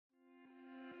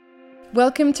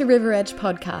Welcome to River Edge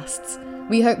Podcasts.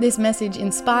 We hope this message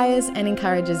inspires and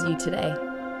encourages you today.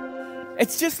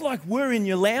 It's just like we're in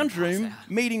your lounge room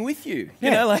meeting with you. Yeah.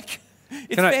 You know, like,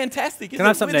 it's fantastic. Can I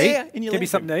have something to eat? In your Give me lounge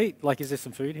something room. to eat. Like, is there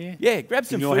some food here? Yeah, grab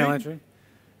some in your food. lounge room? Do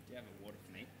you have a water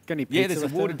for me? Got any pizza Yeah, there's a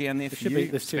left water over? down there There for should you. be.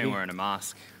 There's Just two been here. wearing a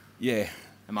mask. Yeah,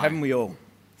 Am I? haven't we all?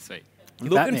 Sweet.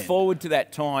 Looking Batman. forward to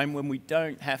that time when we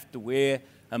don't have to wear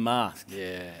a mask.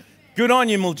 Yeah. Good on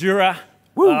you, Mildura.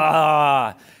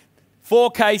 Woo. 4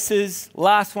 cases,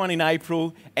 last one in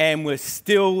April, and we're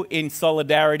still in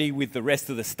solidarity with the rest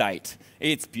of the state.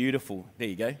 It's beautiful. There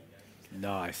you go.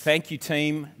 Nice. Thank you,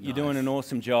 team. You're doing Nice. an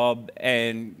awesome job.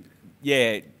 And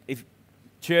yeah, if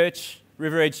church,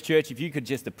 River Edge Church, if you could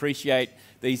just appreciate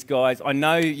these guys. I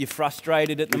know you're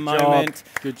frustrated at the Good job. moment.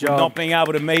 Good with job. not being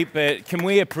able to meet, but can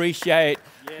we appreciate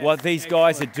what these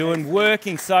guys are doing,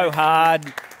 working so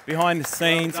hard behind the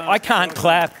scenes? done. I can't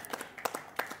clap.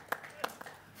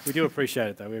 We do appreciate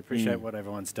it, though. We appreciate what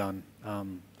everyone's done.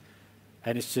 And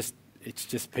it's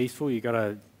just peaceful. You got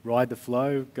to ride the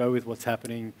flow, go with what's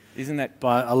happening, Isn't that?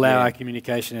 but allow Yeah. our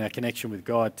communication and our connection with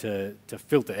God to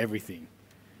filter everything.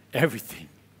 Everything.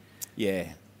 Yeah.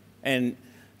 And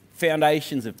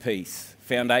foundations of peace,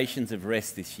 foundations of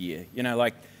rest this year. You know,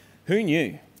 like, who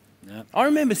knew? Yeah. I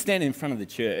remember standing in front of the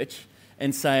church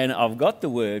and saying, I've got the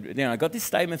word, you know, I got this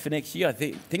statement for next year. I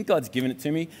think God's given it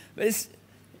to me, but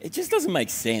it just doesn't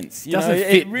make sense. You Doesn't know,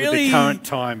 fit it really with the current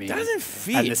timing. doesn't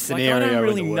fit. And the scenario like, I don't in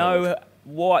really the world. know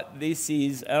what this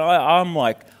is. And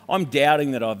I'm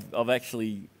doubting that I've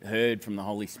actually heard from the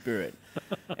Holy Spirit.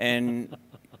 and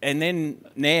then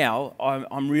now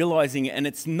I'm realizing, and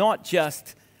it's not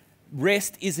just,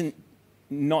 rest isn't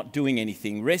not doing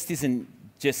anything. Rest isn't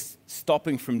just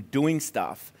stopping from doing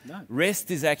stuff. No. Rest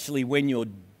is actually when you're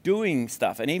doing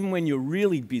stuff. And even when you're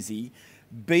really busy,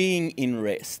 being in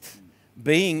rest,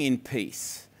 being in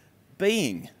peace,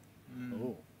 being.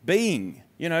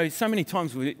 You know, so many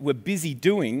times we're busy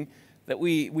doing that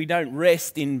we don't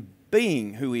rest in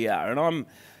being who we are. And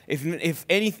if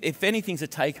anything's a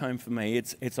take home for me,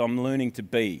 it's I'm learning to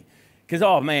be. Because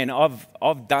I've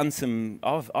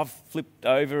flipped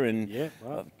over and Yeah,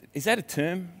 right. is that a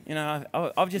term? You know,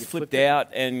 I've just You flipped flipped it. out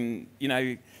and, you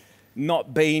know,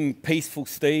 not being peaceful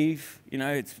Steve. You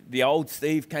know, it's the old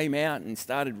Steve came out and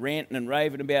started ranting and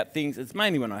raving about things. It's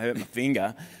mainly when I hurt my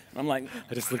finger. I'm like,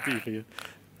 I just looked at you for you.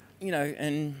 you know,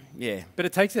 and yeah. But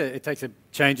it takes a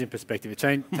change in perspective. It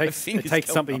takes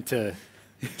finger's something to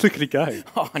look at it go.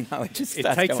 Oh no, it just It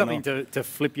starts takes going something on. to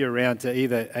flip you around to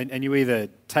either, and you either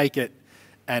take it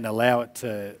and allow it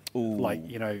to, Ooh. like,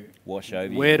 you know, Wash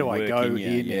over you, where do I work go in you,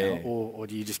 here yeah. now, or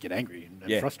do you just get angry and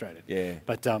Yeah, frustrated? yeah.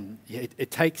 But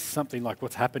it takes something like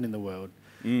what's happened in the world.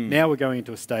 Now we're going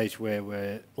into a stage where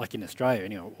we're, like in Australia, you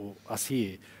know, or us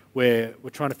here, where we're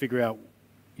trying to figure out,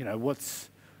 you know,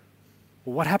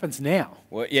 what happens now?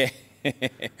 Well, yeah.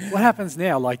 What happens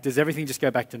now? Like, does everything just go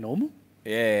back to normal?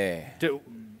 Yeah.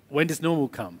 When does normal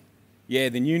come? Yeah,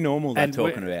 the new normal they're And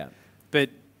talking about. But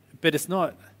it's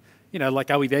not, you know,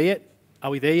 like, are we there yet? Are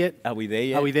we there yet? Are we there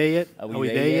yet? Are we there yet? Are we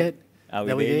there yet? Are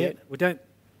we there yet? We don't.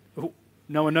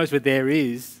 No one knows where there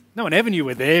is. No one ever knew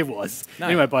where there was. No.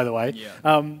 Anyway, by the way.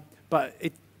 Yeah. But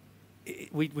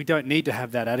we don't need to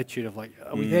have that attitude of like,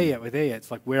 are we there yet? We're there yet. It's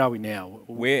like, where are we now?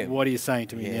 Where? What are you saying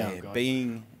to me now, Yeah, God?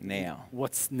 being now.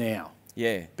 What's now?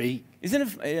 Yeah. Be. Isn't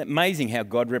it amazing how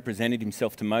God represented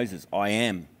himself to Moses? I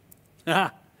am.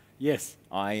 Yes.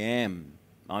 I am.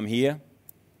 I'm here.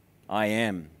 I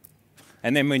am.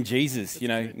 And then when Jesus, you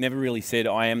know, never really said,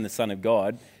 I am the Son of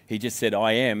God, he just said,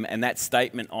 I am. And that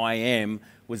statement, I am,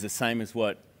 was the same as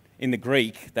what, in the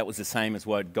Greek, that was the same as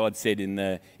what God said in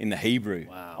the Hebrew.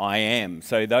 Wow. I am.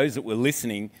 So those that were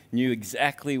listening knew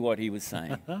exactly what he was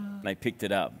saying. They picked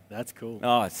it up. That's cool.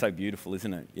 Oh, it's so beautiful,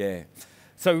 isn't it? Yeah.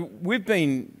 So we've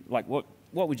been, like what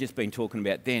we've just been talking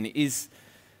about then is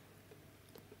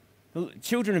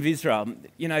children of Israel,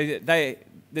 you know,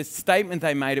 the statement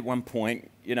they made at one point,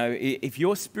 you know, if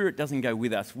your spirit doesn't go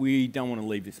with us, we don't want to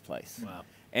leave this place. Wow.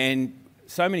 And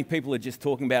so many people are just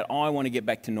talking about, I want to get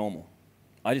back to normal.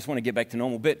 I just want to get back to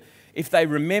normal. But if they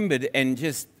remembered and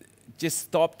just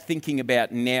stopped thinking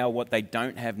about now what they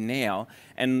don't have now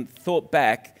and thought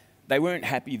back, they weren't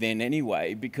happy then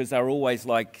anyway because they were always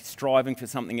like striving for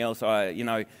something else. I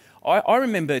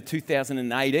remember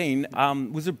 2018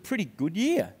 was a pretty good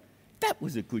year. That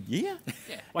was a good year.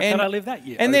 Why can't I live that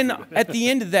year? And then at the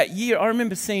end of that year, I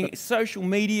remember seeing social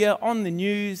media, on the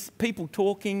news, people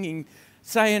talking and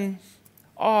saying,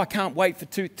 oh, I can't wait for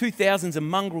 2000's a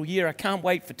mongrel year. I can't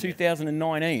wait for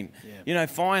 2019. Yeah. You know,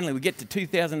 finally we get to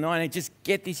 2019, just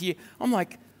get this year. I'm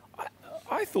like,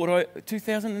 I thought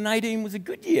 2018 was a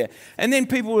good year. And then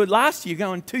people were last year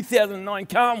going, 2009,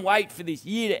 can't wait for this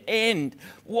year to end.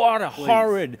 What a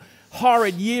horrid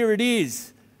year it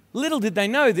is. Little did they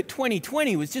know that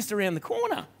 2020 was just around the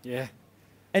corner. Yeah.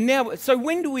 And now, so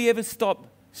when do we ever stop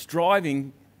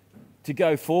striving to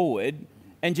go forward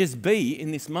and just be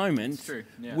in this moment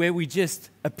where we just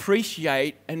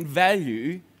appreciate and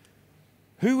value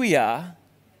who we are,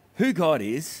 who God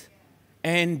is,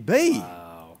 and be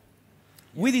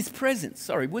with His presence?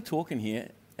 Sorry, we're talking here.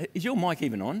 Is your mic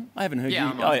even on? I haven't heard you.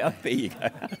 I'm on. Oh, there you go.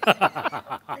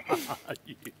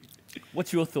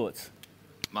 What's your thoughts?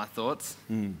 My thoughts?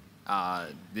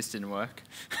 This didn't work.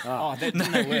 Oh, that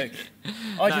didn't work.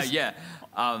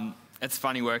 It's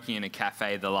funny working in a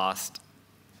cafe the last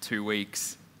 2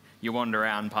 weeks. You wander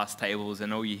around past tables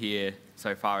and all you hear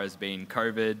so far has been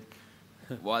COVID.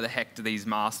 Why the heck do these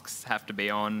masks have to be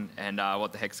on? And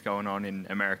what the heck's going on in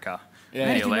America? Yeah.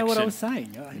 Man, The do you know what I election. was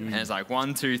saying? And it's like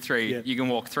 1, 2, 3. Yeah. You can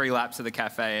walk 3 laps of the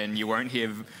cafe and you won't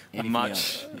hear Anything much.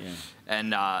 else. Yeah.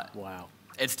 And Wow.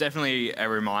 it's definitely a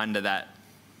reminder that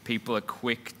people are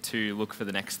quick to look for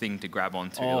the next thing to grab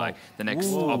onto, like the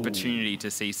next opportunity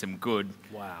to see some good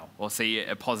Wow. or see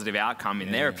a positive outcome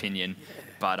in their opinion.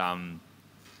 But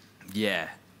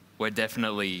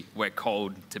we're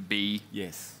called to be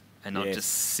Yes. and not Yes. just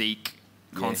seek,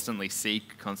 constantly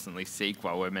seek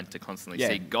while we're meant to constantly Yeah.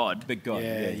 seek God. But God,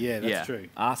 Yeah, that's Yeah. true.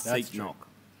 Ask, That's seek, true. knock.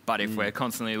 But if we're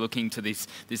constantly looking to this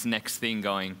next thing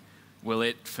going, will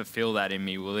it fulfill that in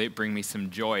me? Will it bring me some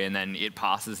joy? And then it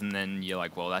passes and then you're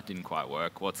like, well, that didn't quite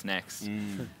work. What's next?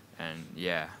 And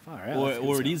yeah. Far out. Or, That's good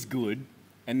or it stuff. is good,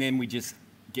 and then we just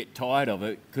get tired of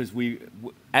it because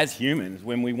as humans,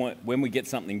 when we get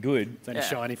something good, It's only Yeah.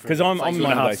 shiny for because I'm like one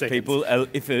 2.5 of those seconds. people.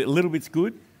 If a little bit's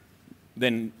good,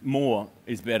 then more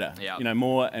is better. Yeah. You know,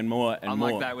 more and more and I'm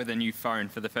more. like that with a new phone.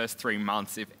 For the first 3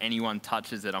 months, if anyone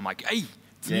touches it, I'm like, hey,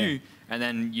 it's Yeah. new. And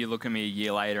then you look at me a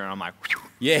year later and I'm like,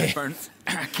 Yeah. phone,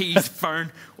 keys,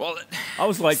 phone, wallet. I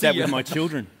was like See that ya. with my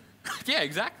children. Yeah,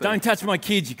 exactly. Don't touch my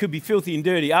kids. You could be filthy and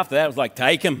dirty. After that, I was like,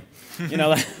 take them. You know,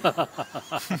 like,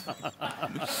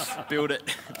 build it.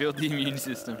 Build the immune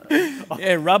system.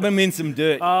 yeah, rub them in some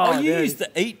dirt. Oh, you there used to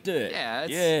eat dirt. Yeah.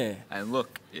 Yeah. And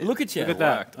look. Look at you. Look at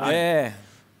that. worked. Yeah.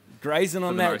 Grazing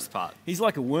on the that. most part. He's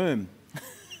like a worm.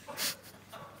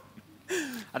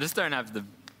 I just don't have the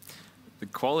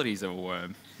qualities of a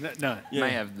worm. No. Yeah. May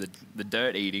have the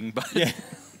dirt eating, but Yeah.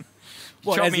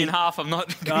 What, chop as me in in- half. I'm not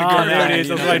going to Oh, go there around. it is.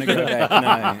 You're I was not waiting gonna for go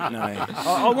back.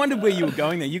 No. I wondered where you were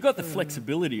going there. You got the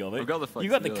flexibility of it. I've got the You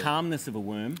got the flexibility. calmness of a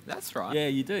worm. That's right. Yeah,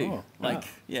 you do. Oh, like, wow.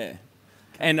 yeah.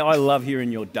 And I love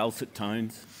hearing your dulcet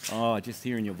tones. Oh, just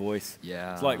hearing your voice.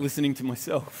 Yeah. It's like listening to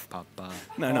myself. Papa.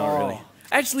 No, not really.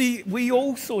 Actually, we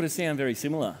all sort of sound very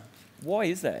similar. Why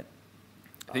is that?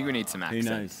 I think we need some accent.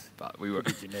 knows? But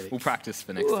genetics. we'll practice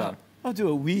for next Ooh, time. I'll do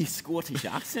a wee Scottish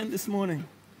accent this morning.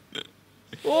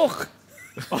 Oh,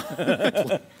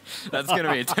 That's going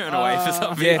to be a turn away for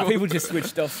some people. yeah, people just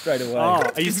switched off straight away. Oh,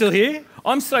 are you still here?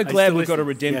 I'm so you glad still we've got a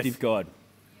listening? redemptive Yes. God.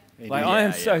 Like, Yeah, I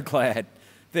am yeah. so glad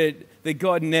that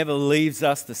God never leaves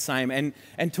us the same.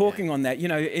 And talking on that, you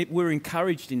know, we're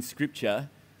encouraged in Scripture.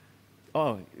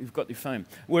 Oh, you've got your phone.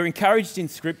 We're encouraged in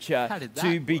Scripture How did to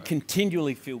that be work?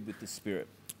 continually filled with the Spirit.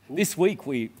 This week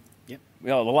Yep.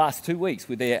 the last 2 weeks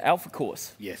with their Alpha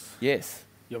course. Yes. Yes,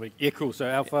 Yeah, cool. So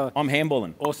Alpha, I'm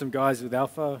handballing. awesome guys with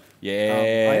Alpha.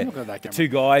 Yeah, I haven't got that the camera. two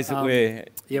guys that Um, we're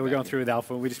Yeah, we're going through with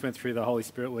Alpha. We just went through the Holy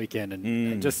Spirit weekend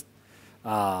and just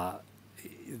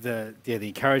the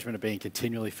encouragement of being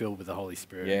continually filled with the Holy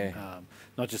Spirit. Yeah.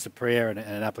 Not just a prayer and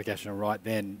an application right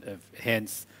then of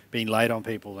hands being laid on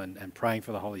people and praying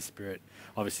for the Holy Spirit.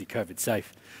 Obviously, COVID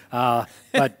safe,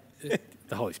 but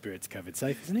the Holy Spirit's COVID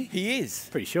safe, isn't he? he is.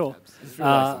 Pretty sure. really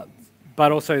awesome.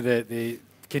 But also the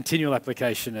continual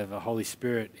application of the Holy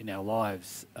Spirit in our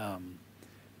lives,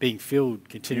 being filled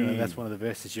continually. That's one of the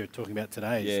verses you're talking about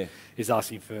today. Is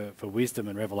asking for wisdom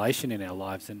and revelation in our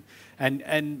lives,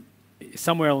 and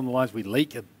somewhere along the lines we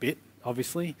leak a bit,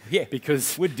 obviously. Yeah,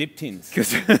 because we're dip tins.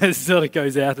 it sort of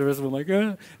goes out of us. We're like,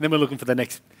 and then we're looking for the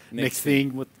next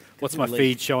thing. What's my leak.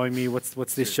 feed showing me?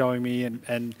 What's this showing me?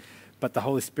 But the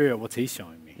Holy Spirit, what's He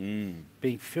showing me?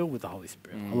 Being filled with the Holy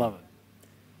Spirit. I love it.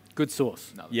 Good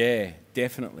source. Yeah,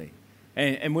 definitely.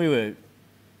 And we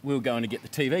were going to get the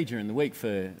TV during the week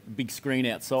for a big screen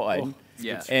outside. Oh,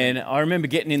 Yeah. And I remember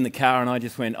getting in the car and I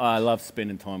just went, I love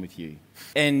spending time with you.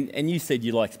 And you said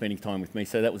you like spending time with me,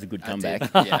 so that was a good comeback.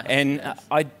 did, yeah. And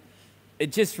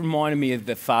it just reminded me of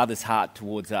the Father's heart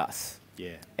towards us.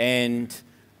 Yeah. And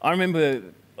I remember,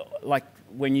 like,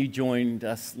 when you joined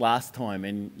us last time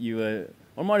and you were,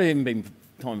 or it might have even been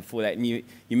time before that, and you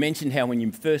mentioned how when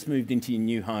you first moved into your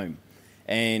new home,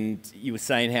 and you were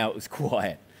saying how it was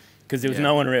quiet because there was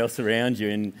no one else around you,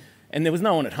 and there was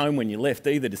no one at home when you left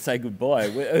either to say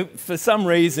goodbye. For some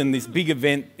reason, this big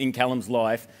event in Callum's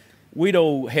life, we'd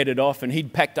all headed off, and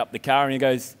he'd packed up the car, and he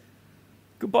goes,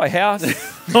 "Goodbye, house."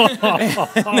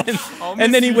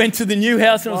 and then he went to the new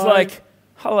house and was like,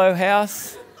 "Hello,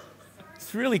 house.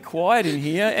 It's really quiet in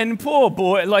here." And poor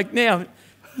boy, like now,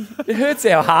 it hurts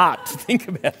our heart to think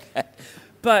about that.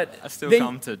 But I still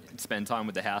come to spend time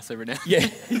with the house every now. Yeah,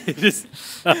 Just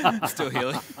Still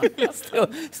healing.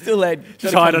 still that.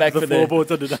 tied up the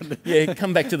floorboards under. Yeah,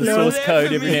 come back to the source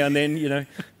code every now and then, you know.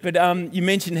 But you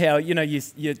mentioned how, you know,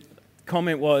 your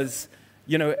comment was,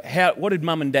 you know, what did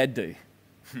Mum and Dad do?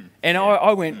 And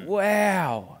I went,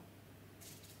 wow.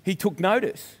 He took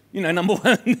notice. You know, number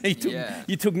one,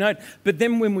 you took note. But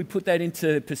then when we put that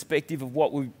into perspective of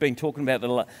what we've been talking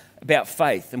about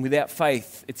faith, and without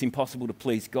faith, it's impossible to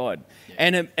please God. Yeah.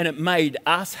 And it made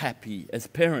us happy as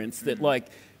parents that, like,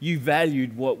 you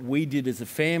valued what we did as a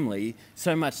family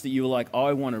so much that you were like,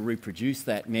 I want to reproduce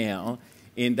that now,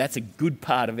 and that's a good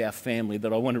part of our family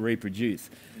that I want to reproduce.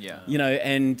 Yeah. You know,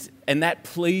 and that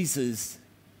pleases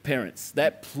parents.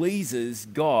 That pleases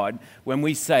God when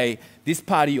we say, this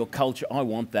part of your culture, I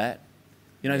want that.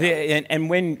 You know,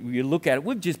 and when you look at it,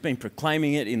 we've just been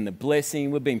proclaiming it in the blessing.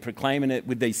 We've been proclaiming it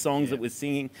with these songs that we're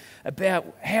singing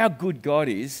about how good God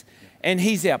is. And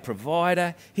He's our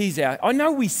provider. I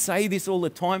know we say this all the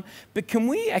time, but can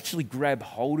we actually grab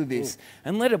hold of this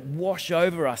and let it wash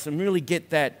over us and really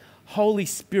get that Holy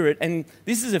Spirit? And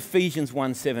this is Ephesians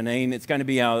 1:17. It's going to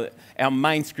be our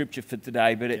main scripture for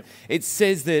today. But it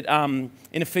says that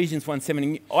in Ephesians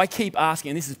 1:17, I keep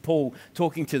asking, and this is Paul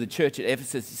talking to the church at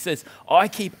Ephesus. He says, I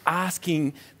keep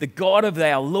asking the God of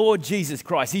our Lord Jesus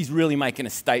Christ. He's really making a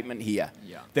statement here.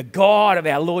 Yeah. The God of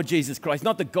our Lord Jesus Christ,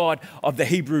 not the God of the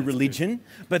Hebrew religion,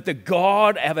 but the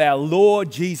God of our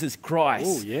Lord Jesus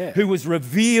Christ, who was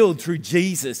revealed through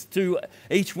Jesus to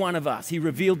each one of us. He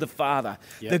revealed the Father,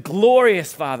 the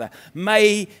glorious Father,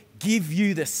 may give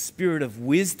you the spirit of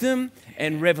wisdom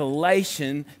and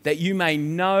revelation that you may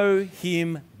know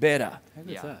Him better. How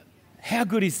good is that? How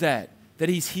good is that? That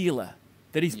He's healer,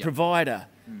 that He's provider,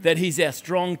 that He's our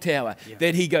strong tower,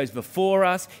 that He goes before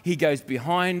us, He goes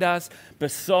behind us,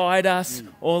 beside us,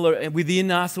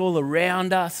 within us, all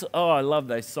around us. Oh, I love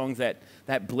those songs, that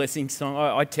blessing song.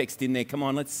 I text in there, come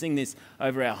on, let's sing this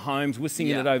over our homes. We're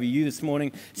singing it over you this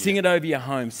morning. Sing it over your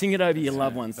home. Sing it over your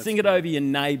loved ones. Sing it over your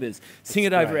neighbours. Sing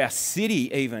it over our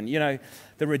city even. You know,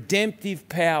 the redemptive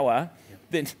power.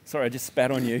 Sorry, I just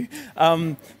spat on you.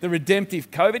 The redemptive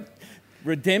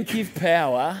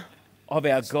power of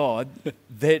our God,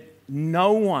 that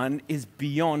no one is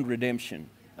beyond redemption.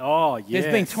 Oh, yes.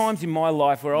 There's been times in my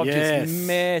life where I've just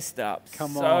messed up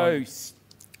so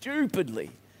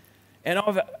stupidly.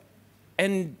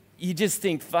 And you just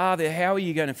think, Father, how are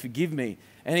you going to forgive me?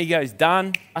 And He goes,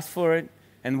 done, ask for it.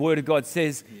 And the Word of God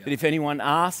says that if anyone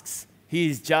asks, He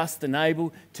is just and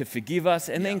able to forgive us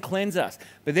and then cleanse us.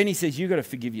 But then He says, you've got to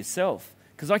forgive yourself.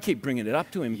 Because I keep bringing it up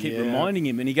to Him, keep reminding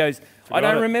Him, and He goes, I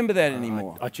don't remember that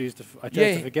anymore. I chose to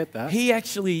forget that. He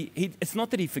actually, it's not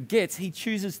that He forgets, He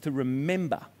chooses to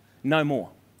remember no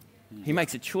more. He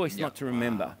makes a choice not to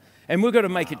remember. And we've got to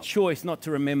make a choice not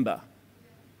to remember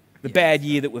the bad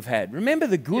year that we've had. Remember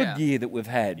the good year that we've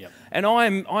had. Yep. And I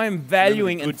am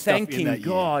valuing and thanking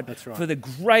God for the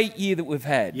great year that we've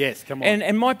had. Yes, come on.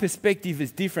 And my perspective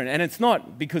is different. And it's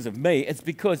not because of me. It's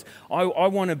because I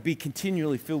want to be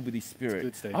continually filled with His Spirit.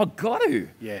 Good, Steve. I've got to.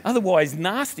 Yeah. Otherwise,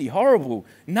 nasty, horrible,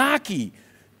 narky,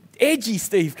 edgy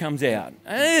Steve comes out.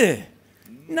 Ugh.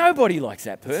 Nobody likes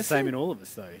that person. It's the same in all of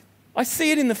us, though. I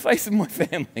see it in the face of my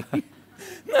family.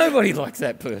 Nobody likes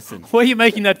that person. Why are you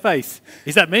making that face?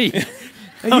 Is that me?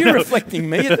 Are you reflecting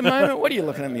me at the moment? What are you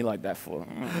looking at me like that for?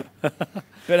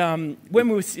 But when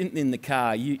we were sitting in the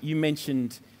car, you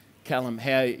mentioned, Callum,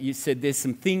 how you said there's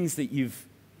some things that you've...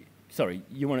 Sorry,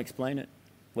 you want to explain it?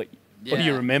 What do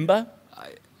you remember?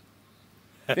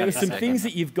 There were some things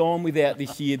that you've gone without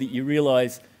this year that you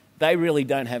realise they really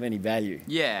don't have any value.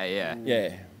 Yeah.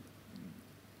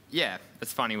 Yeah.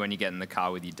 It's funny when you get in the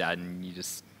car with your dad and you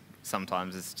just...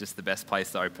 Sometimes it's just the best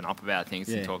place to open up about things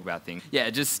and talk about things.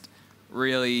 Yeah, just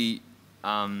really,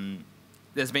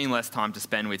 there's been less time to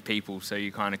spend with people, so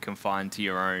you kind of confined to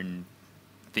your own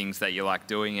things that you like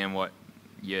doing and what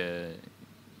you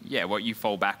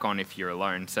fall back on if you're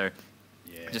alone. So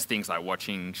just things like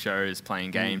watching shows, playing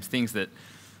games, things that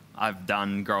I've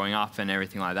done growing up and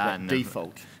everything like that. And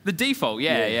default. The default,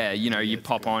 yeah. You know, you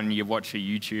pop on, you watch a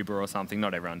YouTuber or something.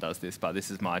 Not everyone does this, but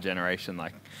this is my generation.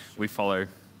 Like, we follow...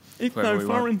 It's no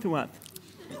foreign to us.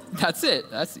 That's it.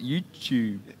 That's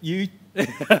YouTube. YouTube.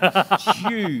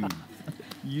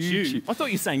 YouTube. I thought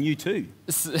you were saying you too.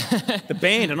 The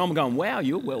band, and I'm going, wow,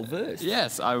 you're well versed.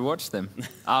 Yes, I watched them.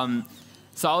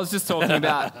 So I was just talking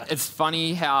about, it's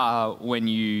funny how when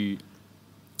you're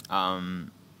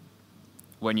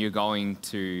going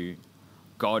to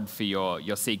God for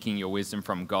you're seeking your wisdom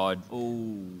from God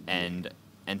and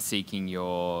seeking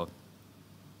your,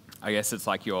 I guess it's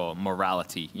like your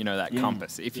morality, that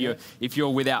compass. If you're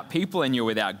without people and you're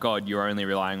without God, you're only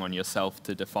relying on yourself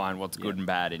to define what's good and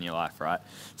bad in your life, right?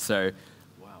 So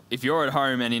if you're at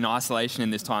home and in isolation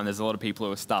in this time, there's a lot of people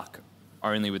who are stuck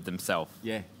only with themselves.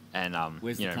 Yeah. And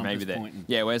where's the compass maybe pointing?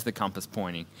 Yeah, where's the compass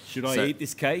pointing? Should I eat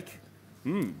this cake?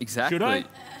 Exactly. Should I?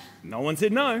 No one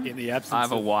said no. In the absence I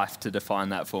have a of... wife to define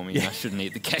that for me. And I shouldn't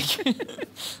eat the cake.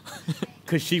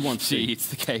 Because she wants She to. eats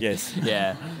the cake. Yes.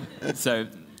 Yeah. So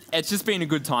it's just been a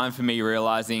good time for me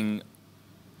realizing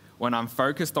when I'm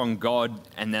focused on God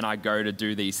and then I go to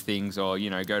do these things or,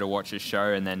 go to watch a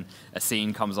show and then a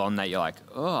scene comes on that you're like,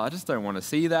 oh, I just don't want to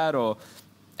see that. Or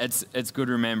it's good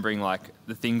remembering like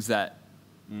the things that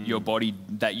your body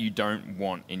that you don't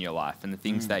want in your life and the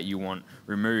things that you want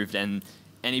removed. And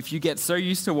if you get so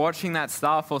used to watching that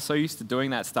stuff or so used to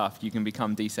doing that stuff, you can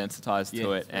become desensitized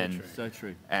to it. So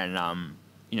true. And and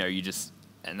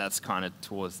that's kind of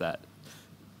towards that,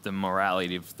 the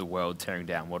morality of the world tearing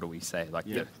down. What do we say? Like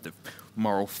the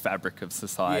moral fabric of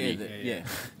society.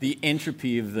 The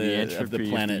entropy of the planet, of the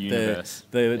universe.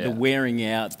 The wearing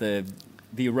out, the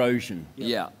erosion.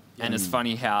 Yeah. And it's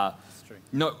funny how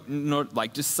not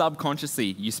like just subconsciously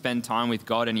you spend time with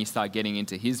God and you start getting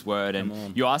into His Word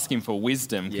and you ask Him for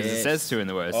wisdom because it says to in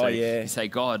the Word. So you say,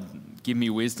 God, give me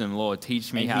wisdom, Lord,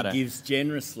 teach me how to. And He gives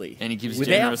generously. And He gives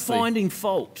without generously. Without finding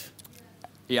fault.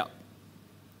 Yeah.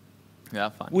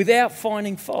 Without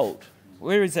finding fault.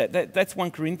 Where is that? That's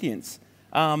 1 Corinthians.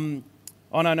 No.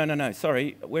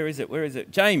 Sorry. Where is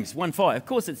it? James 1:5. Of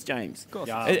course it's James. Of course.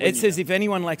 It says, if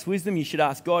anyone lacks wisdom, you should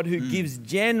ask God who gives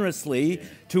generously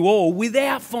to all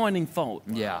without finding fault.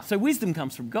 Yeah. So wisdom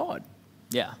comes from God.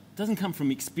 Yeah. It doesn't come from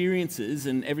experiences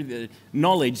and every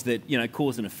knowledge that,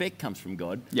 cause and effect comes from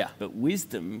God. Yeah. But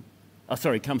wisdom,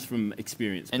 comes from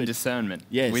experience. And discernment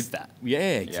with that.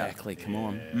 Yeah, exactly. Come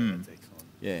on. That's excellent.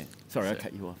 Yeah. Sorry, I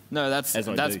cut you off. No, that's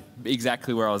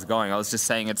exactly where I was going. I was just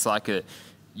saying it's like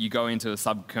you go into a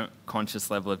subconscious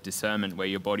level of discernment where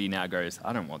your body now goes,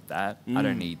 I don't want that. I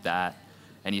don't need that.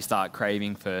 And you start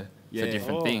craving for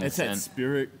different things. It's that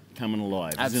spirit coming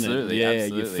alive, absolutely, isn't it? Yeah,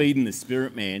 absolutely. You're feeding the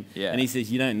spirit man. Yeah. And he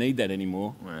says, you don't need that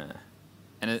anymore.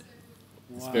 And it's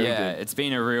very good. It's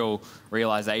been a real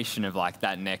realization of like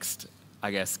that next,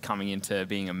 I guess, coming into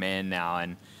being a man now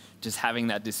and just having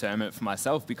that discernment for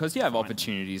myself because you have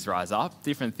opportunities rise up,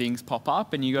 different things pop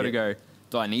up and you got to go,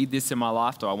 do I need this in my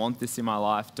life? Do I want this in my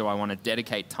life? Do I want to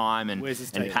dedicate time and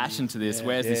passion to this?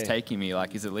 Where's this taking me?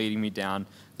 Like, is it leading me down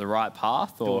the right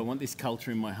path? Or do I want this culture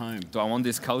in my home?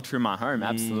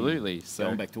 Absolutely. So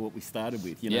going back to what we started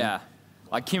with, Yeah.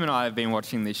 Like Kim and I have been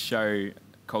watching this show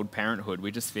called Parenthood.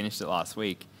 We just finished it last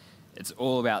week. It's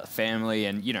all about family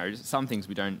and, some things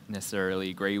we don't necessarily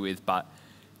agree with, but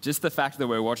just the fact that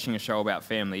we're watching a show about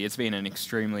family, it's been an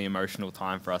extremely emotional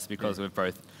time for us because we've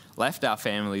both left our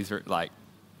families,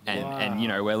 and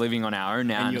we're living on our own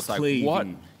now. And it's you're like, cleaving. what?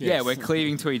 Yes. Yeah, we're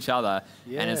cleaving to each other.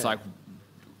 And it's like,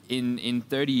 in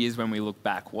 30 years when we look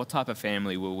back, what type of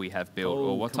family will we have built?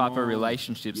 Or what type of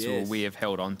relationships will we have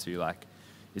held on to? Like,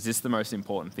 is this the most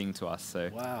important thing to us? So,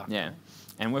 yeah.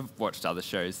 And we've watched other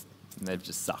shows and they've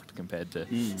just sucked compared to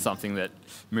something that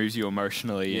moves you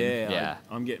emotionally.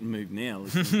 I'm getting moved now.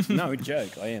 No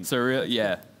joke, I am. So,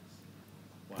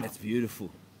 That's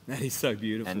beautiful. That is so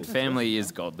beautiful. And family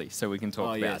is godly, so we can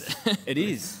talk about it. It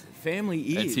is. Family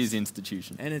is. It's His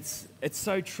institution. And it's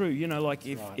so true. Like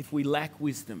if we lack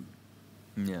wisdom,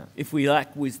 if we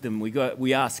lack wisdom,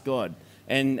 we ask God.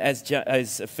 And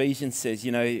as Ephesians says,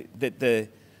 that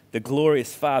the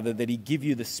glorious Father, that He give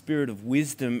you the spirit of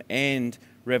wisdom and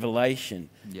revelation.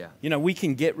 Yeah. We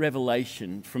can get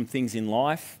revelation from things in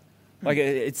life. Like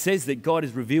it says that God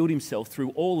has revealed Himself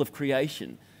through all of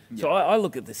creation. So I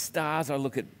look at the stars, I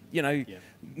look at,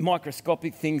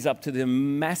 microscopic things up to the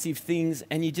massive things,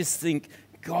 and you just think,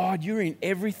 God, you're in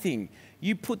everything.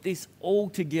 You put this all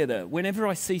together. Whenever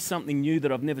I see something new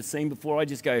that I've never seen before, I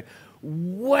just go,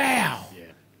 wow,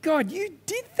 God, you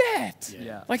did that.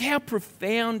 Like how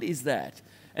profound is that?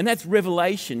 And that's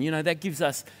revelation, that gives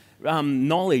us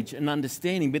knowledge and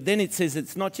understanding. But then it says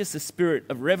it's not just the spirit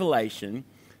of revelation,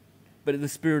 but the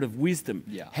spirit of wisdom.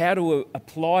 How to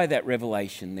apply that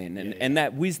revelation then, and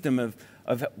that wisdom of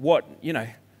what,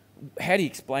 how do you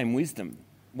explain wisdom?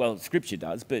 well, Scripture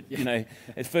does, but, you know,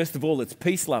 first of all, it's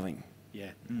peace-loving.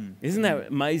 Yeah. Isn't that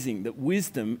amazing that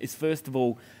wisdom is, first of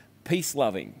all,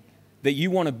 peace-loving? That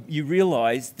you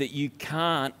realise that you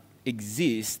can't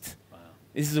exist. Wow.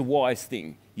 This is a wise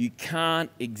thing. You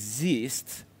can't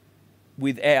exist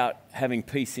without having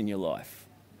peace in your life.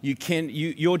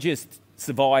 You're just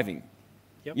surviving.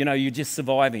 Yep. You know, you're just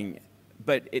surviving.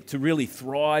 But to really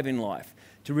thrive in life,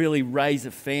 to really raise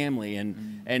a family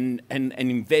and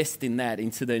invest in that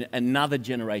into another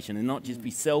generation, and not just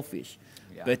be selfish,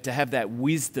 but to have that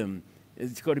wisdom,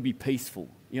 it's got to be peaceful.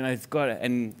 You know, it's got to,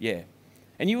 and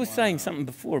you were saying something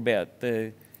before about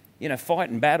the, you know,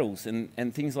 fighting battles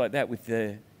and things like that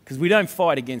because we don't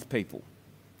fight against people.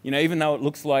 You know, even though it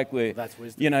looks like that's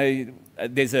wisdom. You know,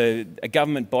 there's a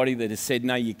government body that has said,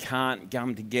 no, you can't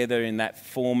come together in that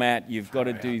format. You've got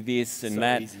to do this and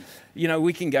that. Easy. You know,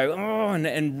 we can go,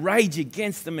 and rage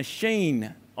against the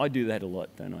machine. I do that a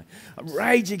lot, don't I?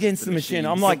 Rage against the machine.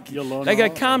 I'm like, they go,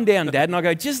 calm down, Dad. And I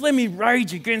go, just let me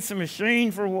rage against the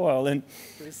machine for a while. And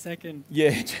for a second.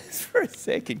 Yeah, just for a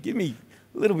second. Give me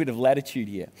a little bit of latitude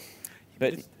here.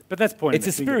 But that's point. It's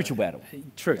a spiritual battle.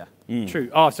 True. Yeah.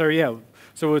 True. Oh, sorry, yeah.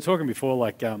 So we were talking before,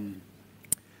 like, can't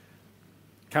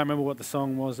remember what the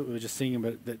song was that we were just singing,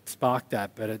 but that sparked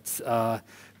that. But it's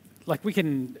like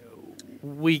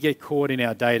we get caught in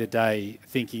our day-to-day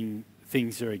thinking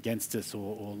things are against us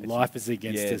or life is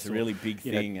against us. It's a really big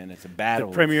thing, and it's a battle.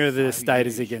 The Premier of the State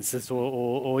is against us,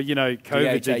 or you know,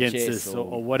 COVID's against us,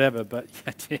 or whatever. But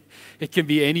it can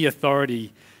be any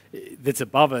authority that's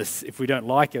above us. If we don't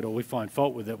like it or we find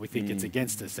fault with it, we think it's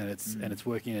against us, and it's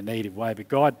working in a negative way. But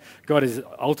God is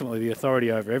ultimately the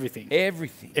authority over everything.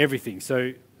 Everything.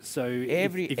 So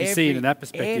if you see it in that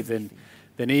perspective,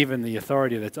 then even the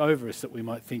authority that's over us that we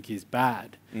might think is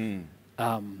bad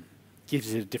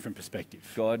gives it a different perspective.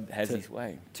 God has His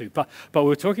way too. But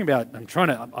we're talking about. I'm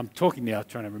talking now,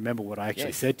 trying to remember what I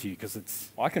actually said to you, because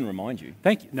it's. I can remind you.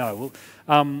 Thank you. No,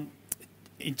 well,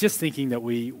 just thinking that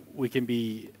we can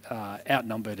be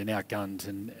outnumbered and outgunned,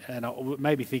 and I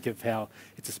maybe think of how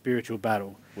it's a spiritual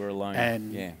battle. We're alone.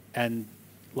 And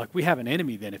like we have an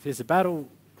enemy. Then, if there's a battle,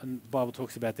 and the Bible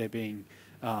talks about there being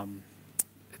a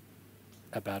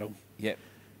battle. Yep.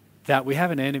 That we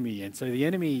have an enemy, and so the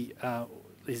enemy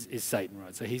is Satan,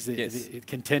 right? So he's the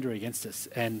contender against us,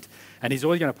 and he's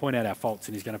always going to point out our faults,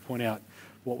 and he's going to point out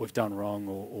what we've done wrong,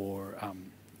 or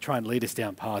try and lead us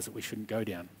down paths that we shouldn't go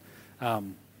down.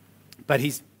 But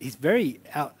he's very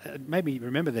made me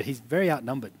remember that he's very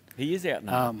outnumbered. He is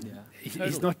outnumbered. Totally.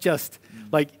 He's not just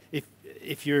like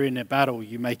if you're in a battle,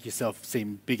 you make yourself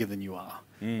seem bigger than you are.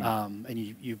 And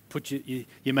you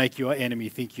make your enemy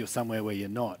think you're somewhere where you're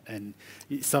not, and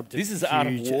this is the art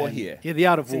of war here. Yeah, the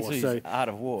art of war. So art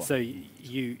of war. So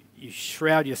you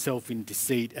shroud yourself in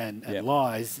deceit and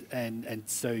lies, and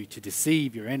so to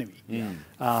deceive your enemy.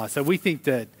 So we think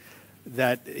that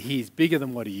he's bigger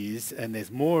than what he is, and there's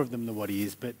more of them than what he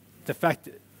is. But the fact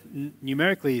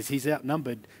numerically is he's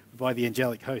outnumbered by the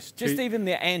angelic host. Just even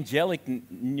the angelically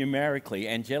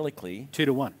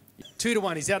 2-1.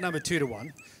 2-1. He's outnumbered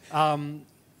 2-1.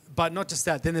 But not just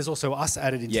that. Then there's also us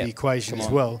added into the equation as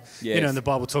well. Yes. You know, and the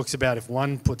Bible talks about if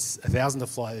one puts 1,000 to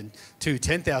flight and 2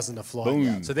 10,000 to flight.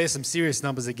 Boom. So there's some serious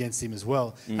numbers against him as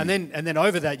well. And then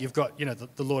over that you've got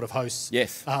the Lord of Hosts.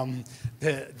 Yes.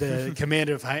 The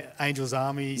commander of angels'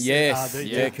 armies. Yes.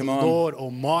 The Lord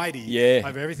Almighty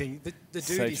over everything. The dude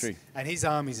so is, true. and his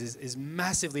armies is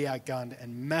massively outgunned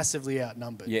and massively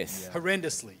outnumbered. Yes.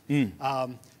 Horrendously.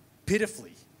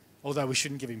 Pitifully. Although we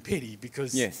shouldn't give him pity,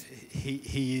 because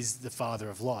he is the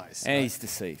father of lies. And he's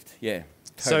deceived. Yeah.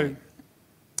 Totally.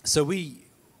 So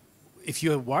if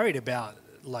you're worried about,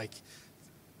 like,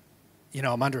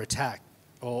 I'm under attack,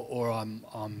 or I'm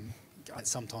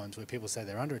sometimes where people say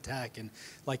they're under attack, and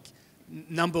like,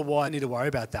 number one, you need to worry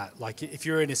about that. Like, if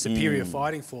you're in a superior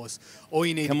fighting force, all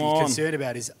you need to be concerned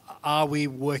about is, are we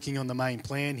working on the main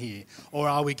plan here, or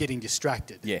are we getting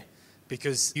distracted? Yeah.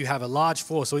 Because you have a large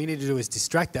force, all you need to do is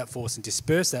distract that force and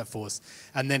disperse that force,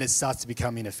 and then it starts to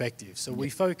become ineffective. So we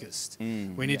focused.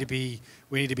 We need to be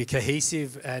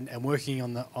cohesive and working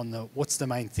on the what's the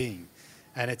main thing,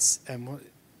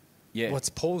 what's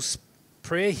Paul's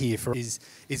prayer here for is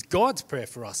God's prayer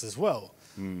for us as well.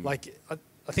 Like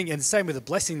I think, and the same with the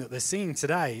blessing that they're singing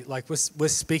today. Like we're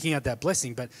speaking out that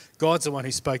blessing, but God's the one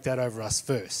who spoke that over us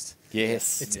first.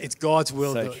 Yes. It's God's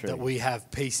will So that we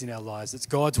have peace in our lives. It's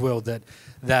God's will that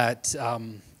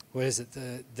where is it?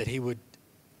 That he would,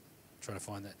 trying to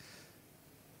find that.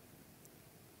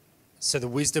 so the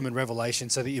wisdom and revelation,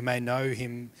 so that you may know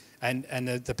him. And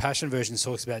the Passion version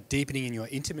talks about deepening in your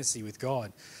intimacy with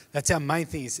God. That's our main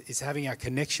thing, is having our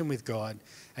connection with God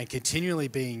and continually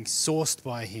being sourced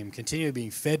by him, continually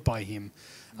being fed by him,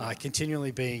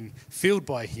 continually being filled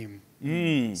by him.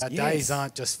 Our days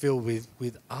aren't just filled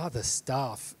with other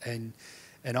stuff. And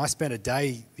I spent a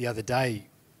day the other day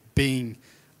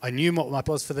I knew what my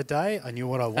was for the day. I knew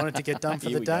what I wanted to get done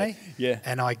for the day. Yeah.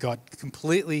 And I got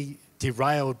completely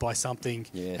derailed by something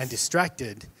and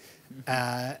distracted.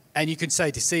 And you could say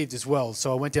deceived as well.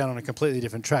 So I went down on a completely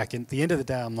different track. And at the end of the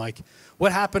day, I'm like,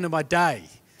 what happened to my day?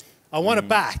 I want it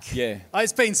back. Yeah.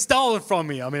 It's been stolen from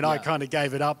me. I mean, I kind of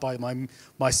gave it up by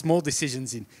my small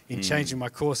decisions in changing my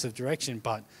course of direction.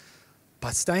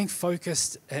 But staying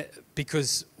focused,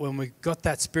 because when we got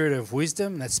that spirit of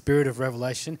wisdom, that spirit of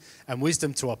revelation, and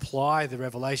wisdom to apply the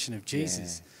revelation of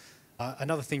Jesus.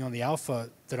 Another thing on the Alpha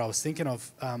that I was thinking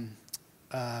of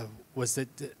was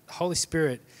that the Holy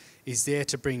Spirit is there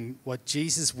to bring what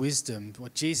Jesus' wisdom,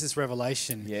 what Jesus'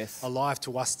 revelation alive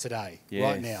to us today,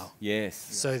 right now. Yes.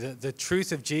 So the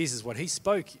truth of Jesus, what he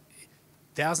spoke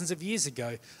thousands of years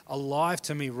ago, alive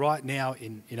to me right now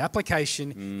in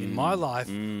application in my life,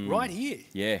 right here.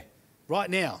 Yeah. Right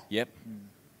now. Yep.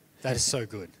 That is so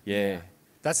good. Yeah.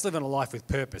 That's living a life with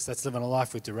purpose. That's living a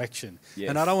life with direction. Yes.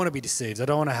 And I don't want to be deceived. I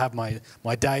don't want to have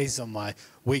my days or my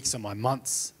weeks or my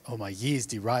months or my years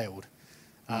derailed.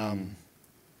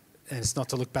 And it's not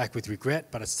to look back with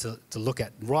regret, but it's to look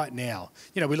at right now.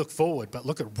 You know, we look forward, but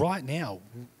look at right now.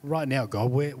 Right now,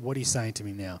 God, what are you saying to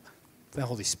me now? The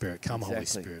Holy Spirit, come Holy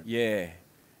Spirit. Yeah.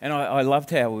 And I loved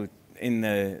how in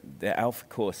the Alpha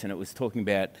course, and it was talking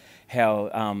about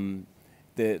how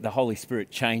the Holy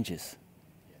Spirit changes.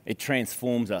 It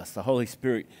transforms us. The Holy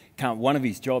Spirit one of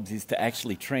his jobs is to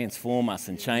actually transform us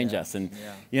and change us. And,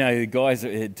 you know, the guys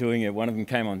that are doing it, one of them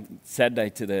came on Saturday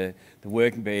to the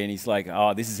working bee, and he's like,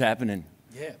 oh, this is happening.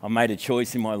 Yeah. I made a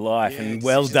choice in my life, and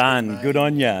well done, good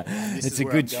on you. It's a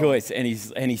good choice, and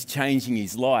he's changing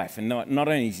his life, and not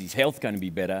only is his health going to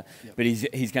be better, but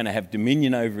he's going to have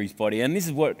dominion over his body. And this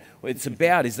is what it's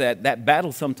about: is that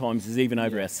battle sometimes is even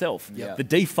over ourselves, the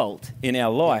default in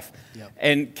our life.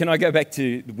 And can I go back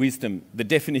to wisdom? The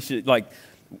definition, like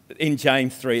in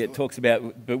James 3, it talks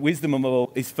about, but wisdom of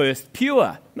all is first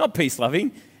pure, not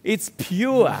peace-loving. It's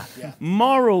pure,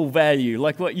 moral value,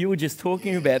 like what you were just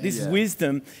talking about. This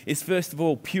wisdom is first of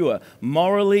all pure,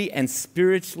 morally and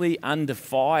spiritually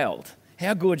undefiled.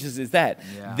 How gorgeous is that?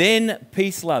 Yeah. Then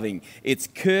peace-loving. It's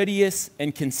courteous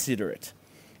and considerate.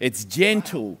 It's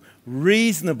gentle,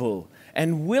 reasonable,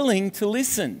 and willing to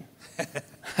listen.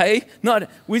 Hey,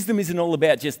 wisdom isn't all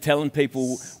about just telling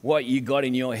people what you got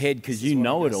in your head because you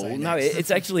know it all. No, it's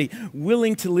actually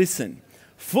willing to listen.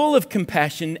 Full of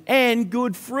compassion and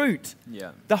good fruit.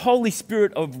 Yeah. The Holy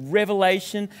Spirit of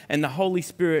revelation and the Holy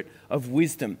Spirit of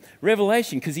wisdom.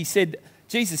 Revelation, because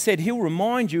Jesus said, he'll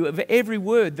remind you of every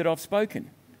word that I've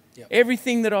spoken. Yep.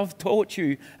 Everything that I've taught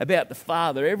you about the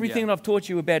Father, everything that I've taught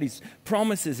you about his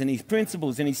promises and his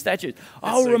principles and his statutes,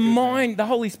 the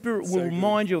Holy Spirit will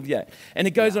remind you of that. And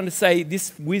it goes on to say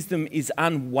this wisdom is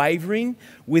unwavering,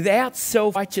 without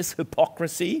self-righteous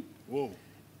hypocrisy. Whoa.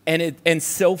 And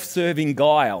self-serving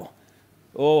guile.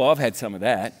 Oh, I've had some of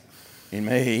that in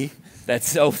me. That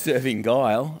self-serving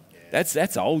guile.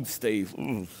 That's old Steve.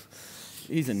 Ooh,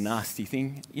 he's a nasty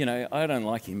thing. You know, I don't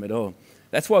like him at all.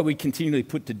 That's why we continually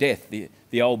put to death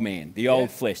the old man, the old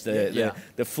flesh, the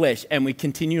flesh, and we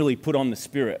continually put on the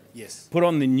Spirit. Yes. Put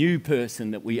on the new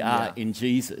person that we are in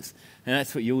Jesus. And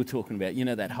that's what you were talking about. You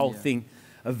know, that whole thing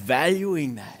of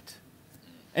valuing that.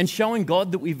 And showing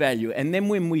God that we value. And then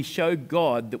when we show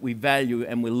God that we value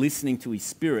and we're listening to his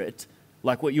Spirit,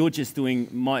 like what you're just doing,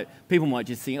 people might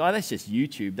just think, oh, that's just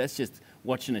YouTube. That's just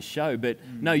watching a show. But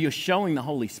no, you're showing the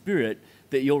Holy Spirit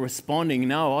that you're responding.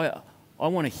 No, I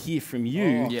want to hear from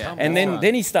you. And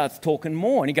then he starts talking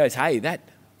more. And he goes, hey,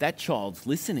 that child's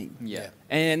listening. Yeah.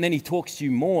 And then he talks to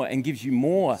you more and gives you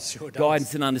more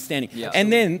guidance and understanding. Yeah.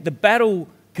 And then the battle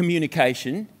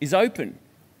communication is open.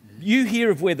 You hear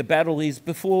of where the battle is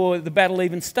before the battle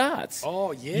even starts.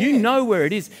 Oh, yeah. You know where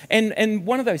it is. And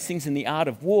one of those things in the art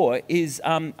of war is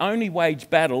only wage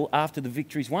battle after the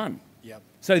victory's won. Yep.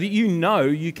 So that you know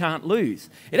you can't lose.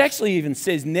 It actually even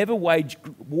says never wage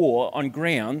war on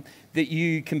ground that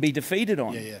you can be defeated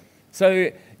on. Yeah. So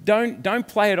don't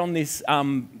play it on this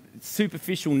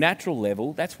superficial natural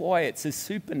level. That's why it's a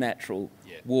supernatural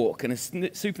walk and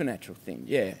a supernatural thing.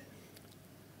 Yeah.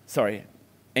 Sorry.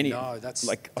 No, that's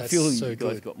I feel so you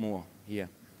guys good. got more here.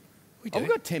 We do. We've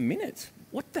got 10 minutes.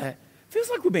 What the? Feels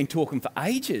like we've been talking for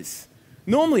ages.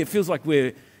 Normally it feels like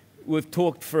we've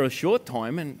talked for a short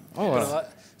time and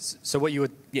So what you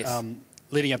were Yes.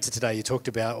 leading up to today, you talked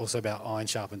about also about iron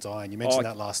sharpens iron. You mentioned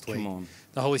that last week. Come on.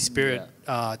 The Holy Spirit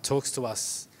talks to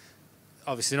us,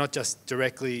 obviously not just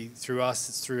directly through us,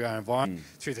 it's through our environment,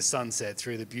 through the sunset,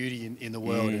 through the beauty in the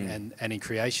world and in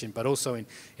creation, but also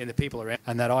in the people around.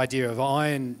 And that idea of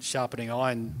iron sharpening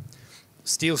iron,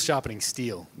 steel sharpening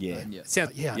steel. Yeah. It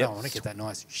sounds, I know, I want to get that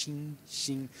nice shing,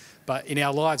 shing. But in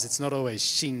our lives, it's not always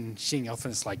shing, shing.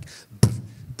 Often it's like...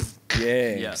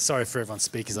 Yeah. Yeah. Sorry for everyone's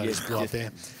speakers I Yeah. just blew up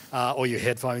there. Or your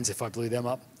headphones if I blew them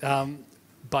up.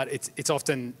 But it's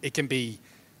often, it can be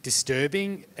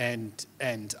disturbing and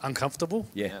uncomfortable.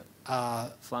 Yeah.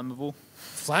 Flammable.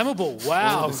 Flammable,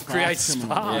 wow, the creates sparks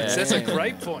come sparks. on. Yeah. That's a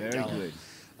great point, Very Callum. good.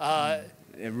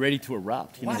 They're ready to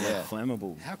erupt, Wow. like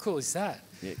flammable. How cool is that?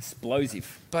 Yeah,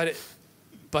 explosive. But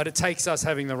it takes us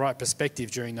having the right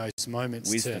perspective during those moments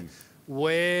Wisdom. to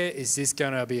where is this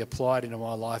going to be applied into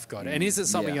my life, God? And is it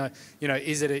something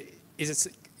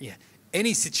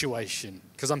any situation?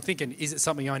 Because I'm thinking, is it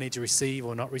something I need to receive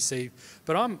or not receive?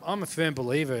 But I'm a firm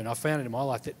believer, and I found it in my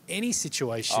life that any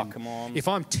situation, come on. if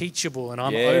I'm teachable and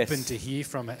I'm Yes. open to hear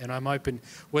from it, and I'm open,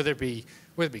 whether it be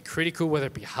critical, whether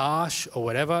it be harsh or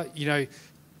whatever,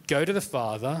 go to the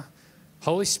Father,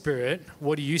 Holy Spirit,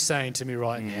 what are you saying to me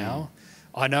right now?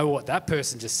 I know what that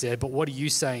person just said, but what are you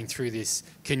saying through this?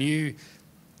 Can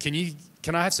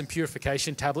I have some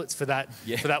purification tablets for that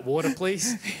water,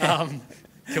 please?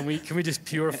 Can we just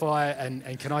purify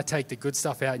and can I take the good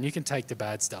stuff out and you can take the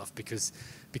bad stuff because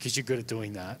you're good at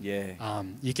doing that. Yeah.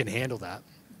 You can handle that.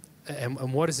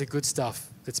 And what is the good stuff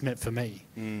that's meant for me?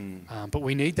 But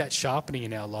we need that sharpening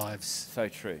in our lives. So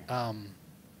true.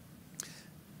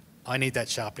 I need that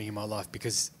sharpening in my life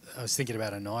because I was thinking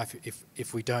about a knife.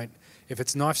 If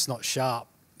its knife's not sharp,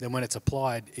 then when it's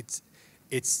applied,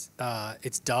 it's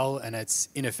dull and it's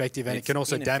ineffective, and It's it can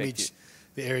also ineffective. damage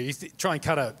the area. You try and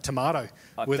cut a tomato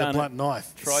I've with a done blunt it.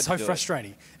 knife. Tried It's so to do it.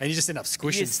 frustrating, and you just end up You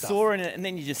squishing just stuff. saw in it, and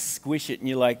then you just squish it, and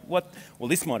you're like, "What? Well,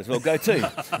 this might as well go too."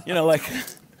 Like.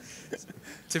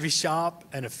 To be sharp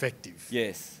and effective.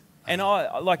 Yes. And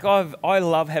I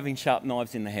love having sharp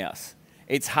knives in the house.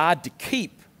 It's hard to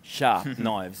keep sharp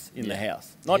knives in the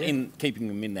house. Not in keeping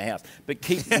them in the house, but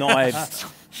keep knives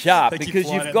sharp They keep because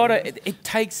flying you've at got them. to, it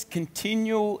takes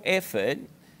continual effort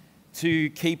to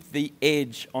keep the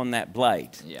edge on that blade.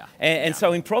 Yeah. And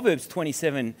so in Proverbs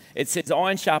 27, it says,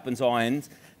 iron sharpens iron.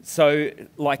 Sorry,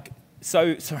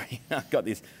 I've got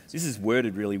this. This is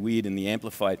worded really weird in the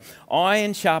Amplified.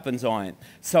 Iron sharpens iron.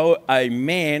 So a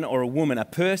man or a woman, a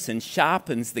person,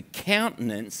 sharpens the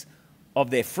countenance of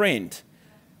their friend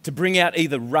to bring out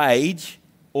either rage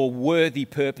or worthy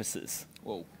purposes.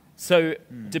 Whoa. So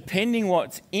depending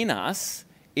what's in us,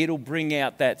 it'll bring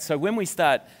out that. So when we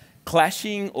start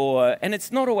clashing and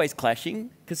it's not always clashing,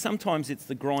 because sometimes it's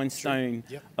the grindstone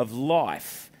of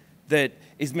life that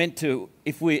is meant to,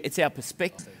 it's our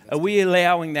perspective. Are we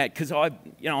allowing that? Because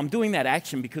I'm doing that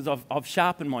action because I've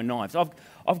sharpened my knives.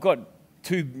 I've got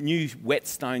 2 new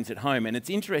whetstones at home, and it's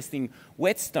interesting.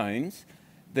 Whetstones,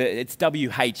 it's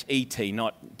W-H-E-T,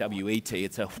 not W-E-T.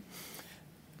 It's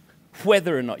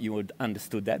whether or not you would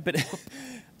understood that, but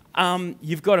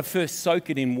you've got to first soak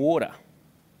it in water.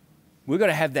 We've got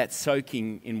to have that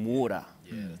soaking in water.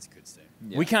 Yeah, that's good stuff.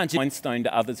 Yeah. We can't just grindstone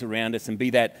to others around us and be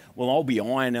that, well, I'll be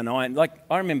iron and iron. Like,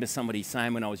 I remember somebody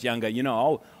saying when I was younger,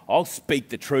 I'll speak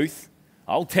the truth.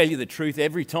 I'll tell you the truth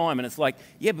every time. And it's like,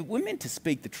 yeah, but we're meant to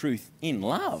speak the truth in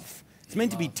love. It's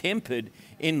meant to be tempered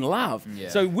in love. Yeah.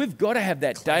 So we've got to have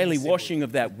that daily washing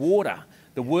of that water,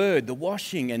 the word, the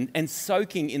washing and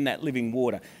soaking in that living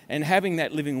water and having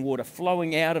that living water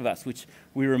flowing out of us, which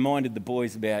we reminded the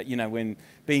boys about, when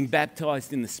being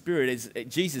baptized in the Spirit, as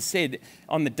Jesus said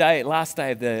on the last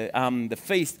day of the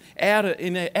feast, out of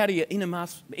your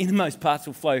innermost parts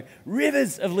will flow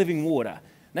rivers of living water.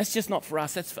 And that's just not for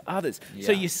us, that's for others. Yeah.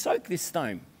 So you soak this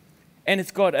stone. And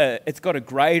it's got a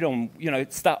grade on,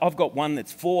 I've got one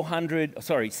that's 600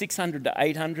 to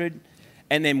 800,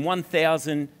 and then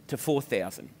 1,000 to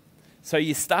 4,000. So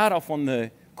you start off on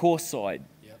the coarse side,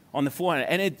 on the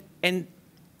 400, and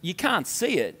you can't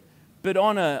see it, but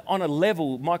on a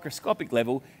level, microscopic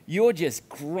level, you're just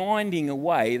grinding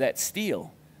away that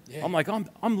steel. Yeah. I'm like,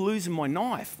 I'm losing my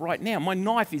knife right now. My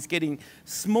knife is getting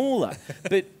smaller,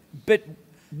 but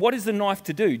what is the knife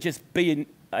to do? Just be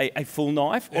a full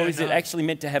knife, or is it actually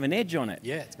meant to have an edge on it?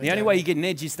 Yeah, it's meant the to only have way you get an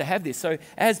edge is to have this. So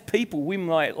as people, we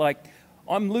might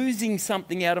I'm losing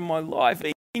something out of my life,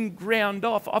 being ground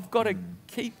off. I've got to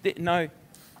keep that. No,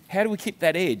 how do we keep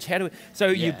that edge?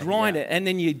 You grind it, and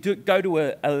then you go to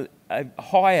a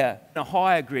higher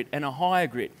grit and a higher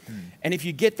grit. And if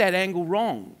you get that angle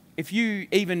wrong, if you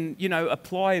even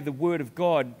apply the word of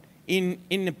God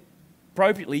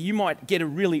inappropriately, you might get a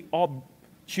really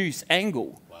obtuse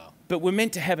angle. Wow. But we're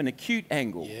meant to have an acute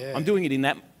angle. Yeah. I'm doing it in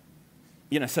that,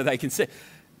 so they can see.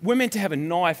 We're meant to have a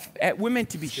knife. We're meant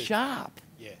to be sharp.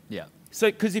 Yeah. Yeah. So,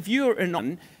 because if you're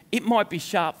it might be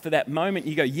sharp for that moment.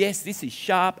 You go, yes, this is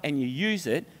sharp, and you use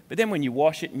it. But then when you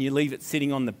wash it and you leave it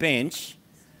sitting on the bench,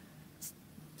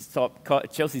 stop.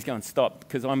 Chelsea's going, stop,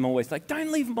 because I'm always like,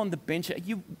 don't leave them on the bench.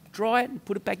 You dry it and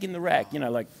put it back in the rack.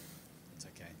 It's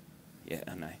okay. Yeah,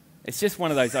 I know. It's just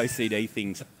one of those OCD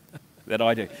things that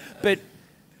I do. But,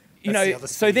 That's the other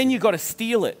so then speed. you've got to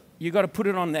steel it. You've got to put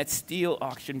it on that steel. Oh,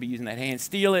 I shouldn't be using that hand.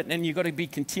 Steel it, and you've got to be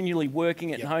continually working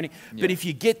it and honing. Yeah. But if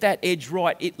you get that edge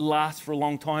right, it lasts for a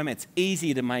long time. It's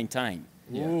easier to maintain.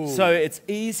 Ooh. So it's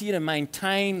easier to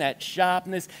maintain that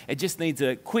sharpness. It just needs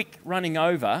a quick running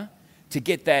over to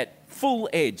get that full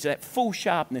edge, that full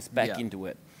sharpness back into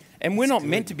it. And we're not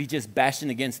meant to be just bashing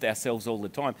against ourselves all the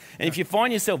time. And if you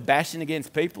find yourself bashing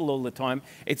against people all the time,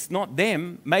 it's not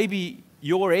them. Maybe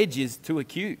your edge is too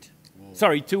acute.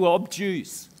 Sorry, too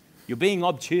obtuse. You're being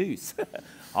obtuse.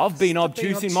 I've been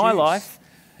obtuse in my obtuse. life.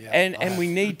 Yeah, And we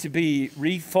need to be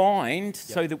refined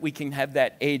so that we can have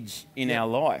that edge in our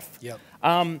life. Yep.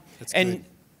 That's And good.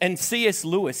 and C.S.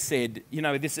 Lewis said,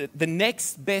 the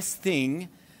next best thing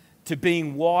to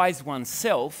being wise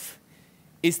oneself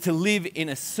is to live in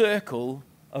a circle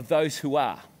of those who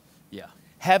are. Yeah.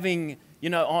 Having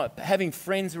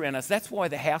friends around us. That's why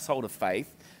the household of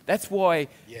faith. That's why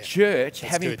Yeah, church,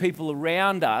 that's having good. people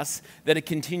around us that are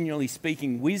continually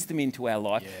speaking wisdom into our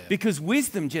life. Yeah. Because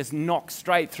wisdom just knocks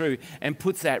straight through and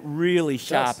puts that really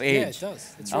sharp Yeah, edge. it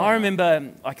does. It's I right. remember,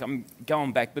 I'm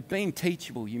going back, but being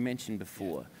teachable, you mentioned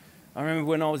before. I remember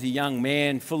when I was a young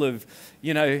man full of,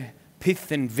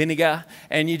 pith and vinegar,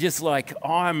 and you're just like,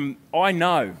 I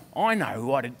know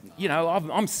what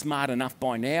I'm smart enough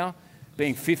by now,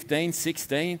 being 15,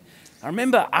 16. I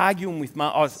remember I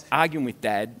was arguing with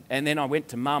Dad, and then I went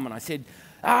to Mum and I said,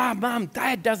 Mum,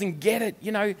 Dad doesn't get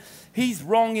it. He's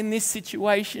wrong in this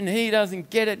situation. He doesn't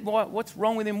get it. What's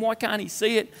wrong with him? Why can't he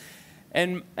see it?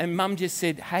 And Mum just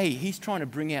said, hey, he's trying to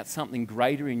bring out something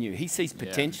greater in you. He sees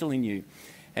potential in you.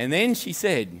 And then she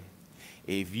said,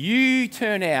 if you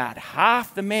turn out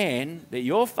half the man that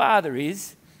your father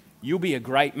is, you'll be a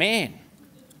great man.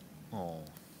 Oh.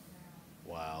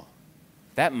 Wow.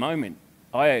 That moment,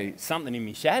 something in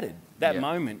me shattered. That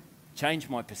moment changed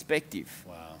my perspective.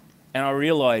 Wow. And I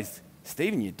realised,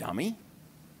 Stephen, you dummy.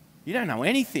 You don't know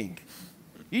anything.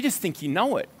 You just think you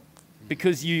know it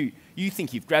because you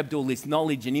think you've grabbed all this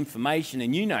knowledge and information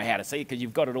and you know how to see it because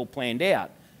you've got it all planned out.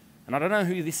 And I don't know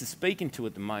who this is speaking to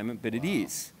at the moment, but it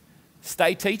is.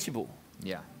 Stay teachable.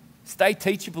 Yeah. Stay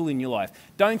teachable in your life.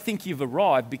 Don't think you've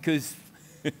arrived because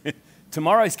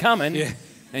tomorrow's coming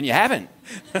and you haven't.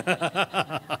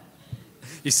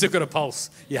 You still got a pulse.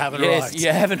 You haven't Yes, arrived. you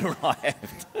haven't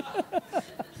arrived.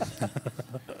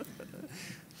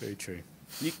 Very true.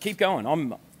 You keep going.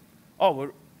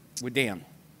 We're down.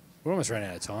 We're almost running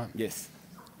out of time. Yes.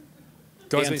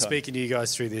 God's been Downtime. speaking to you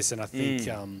guys through this, and I think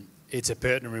it's a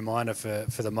pertinent reminder for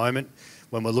the moment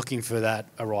when we're looking for that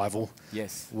arrival.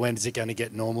 Yes. When is it going to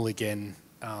get normal again?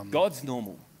 God's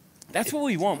normal. That's what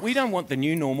we want. We don't want the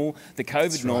new normal, the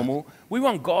COVID right. normal. We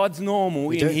want God's normal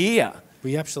We in do. here.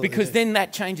 We absolutely Because do. then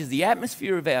that changes the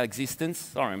atmosphere of our existence.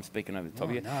 Sorry, I'm speaking over the top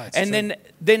of you. no, it's and true.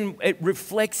 then it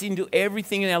reflects into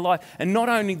everything in our life. And not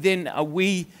only then are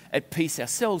we at peace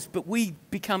ourselves, but we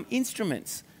become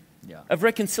instruments of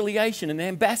reconciliation and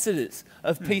ambassadors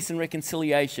of peace and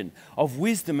reconciliation, of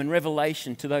wisdom and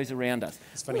revelation to those around us.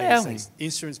 It's funny Wow. how you say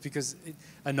instruments because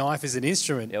a knife is an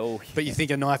instrument, Oh, but you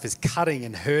think a knife is cutting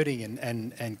and hurting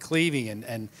and cleaving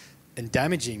and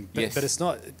damaging, but, Yes. but it's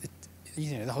not.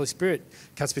 The Holy Spirit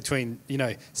cuts between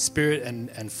spirit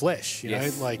and flesh.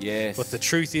 Yes. Yes. What the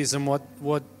truth is and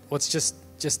what's just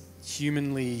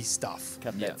humanly stuff.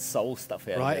 Cut that soul stuff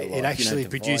out Right, of our life, it actually divine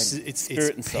produces it's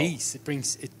spirit and soul. peace. It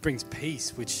brings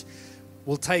peace, which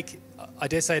will take. I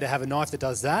dare say to have a knife that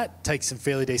does that takes some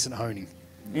fairly decent honing.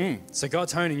 So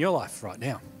God's honing your life right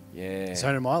now. Yeah. He's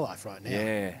honing my life right now.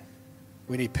 Yeah.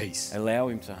 We need peace. Allow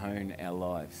him to hone our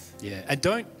lives. Yeah, and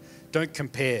don't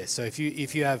compare. So if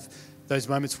you have those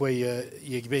moments where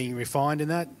you're being refined in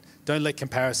that, don't let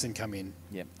comparison come in.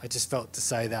 Yep. I just felt to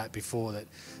say that before that.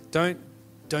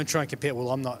 Don't try and compare.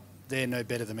 Well, they're no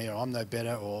better than me, or I'm no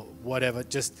better, or whatever.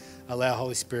 Just allow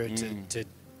Holy Spirit to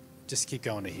just keep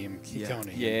going to Him. Keep going to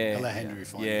Him. Yeah. Allow Him to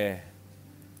refine. Yeah.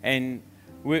 And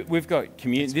we've got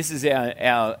communion. This is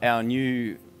our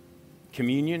new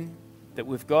communion that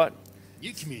we've got.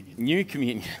 New communion. New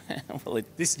communion. Well,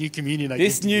 This new communion. I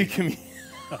this get to new do. communion.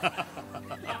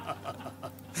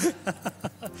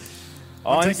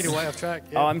 I'm taking you way off track.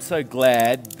 Yeah. I'm so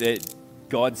glad that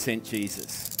God sent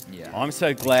Jesus. Yeah. I'm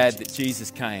so glad that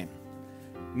Jesus came.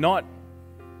 Not,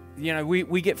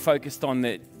 we get focused on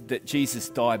that Jesus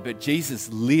died, but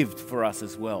Jesus lived for us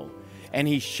as well. And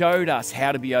he showed us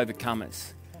how to be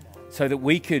overcomers so that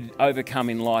we could overcome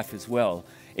in life as well.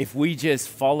 If we just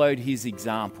followed his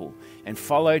example and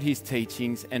followed his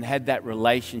teachings and had that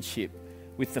relationship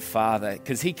with the Father,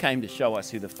 because he came to show us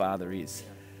who the Father is.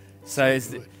 So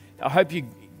I hope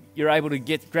you're able to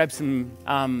grab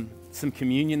some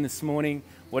communion this morning,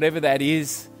 whatever that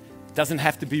is. It doesn't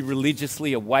have to be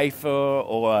religiously a wafer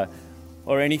or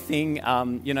anything.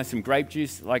 Some grape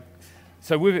juice.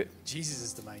 Jesus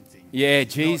is the main thing. Yeah,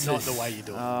 Jesus. Not the way you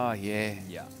do it. Oh, yeah.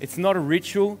 Yeah. It's not a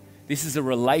ritual. This is a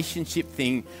relationship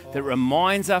thing that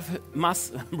reminds us.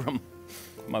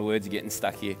 My words are getting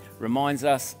stuck here. Reminds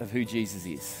us of who Jesus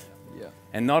is. Yeah.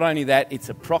 And not only that, it's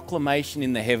a proclamation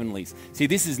in the heavenlies. See,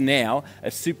 this is now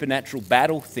a supernatural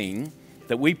battle thing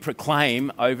that we proclaim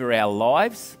over our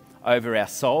lives, over our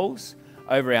souls,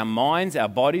 over our minds, our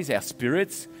bodies, our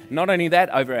spirits. Not only that,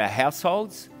 over our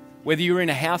households. Whether you're in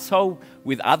a household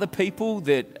with other people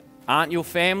that aren't your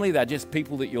family, they're just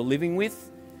people that you're living with.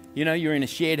 You're in a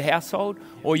shared household,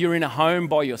 or you're in a home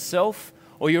by yourself,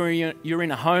 or you're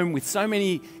in a home with so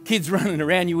many kids running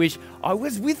around. You wish I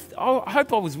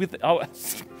hope I was with. I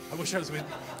wish I was with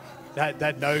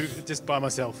that. No, just by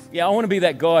myself. Yeah, I want to be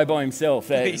that guy by himself,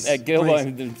 that girl by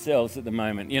please. themselves at the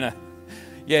moment.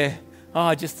 Yeah.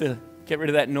 Oh, just to get rid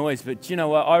of that noise. But you know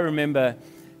what? I remember,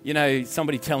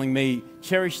 somebody telling me,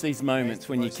 cherish these moments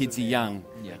when your kids are young,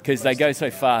 because they go so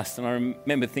fast. And I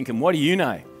remember thinking, what do you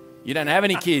know? You don't have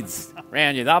any kids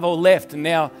around you. They've all left, and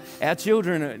now our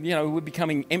children are, we're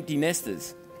becoming empty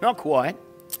nesters. Not quite,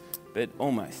 but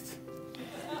almost.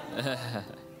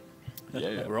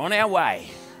 We're on our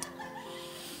way.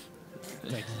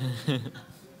 Thank you.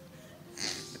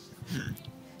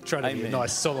 Trying to be a Amen.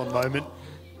 nice solemn moment.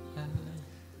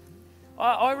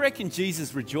 I reckon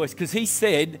Jesus rejoiced because he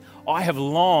said, I have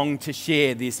longed to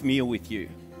share this meal with you.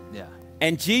 Yeah.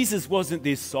 And Jesus wasn't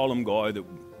this solemn guy that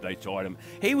they tied him.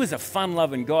 He was a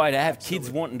fun-loving guy to have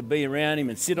kids wanting to be around him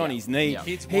and sit on his knee. Yeah.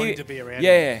 Kids wanting to be around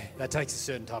Yeah. him, that takes a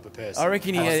certain type of person. I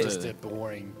reckon he Not had- just a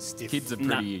boring, stiff. Kids are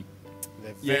pretty.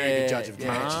 They're very good judge of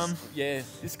yeah. characters. Yeah,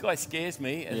 this guy scares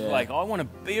me. It's Yeah. like, I want to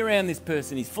be around this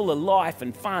person. He's full of life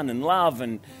and fun and love.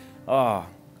 And,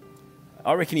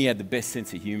 I reckon he had the best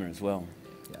sense of humour as well.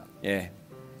 Yeah.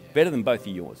 Better than both of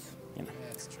yours.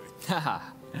 That's true.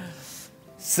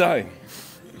 So,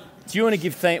 do you want to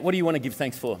give thanks? What do you want to give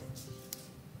thanks for?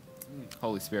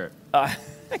 Holy Spirit.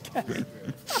 Okay.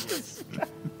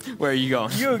 Where are you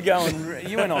going?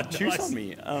 You went obtuse on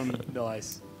me.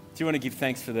 Nice. Do you want to give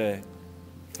thanks for the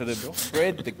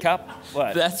bread, the cup?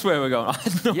 What? That's where we're going. I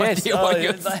had no Yes. idea what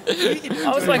you were saying. I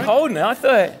was like holding it. I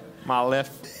thought. My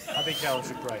left. I think Callum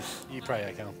should pray. You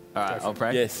pray, Callum. All right, I'll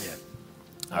pray. Yes.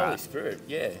 Holy Alright. Spirit.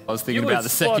 Yeah. I was thinking You were about the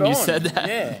spot second you on. said that.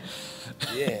 Yeah.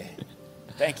 Yeah.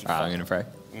 Thank you. All right, I'm Father. going to pray.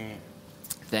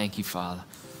 Thank you, Father.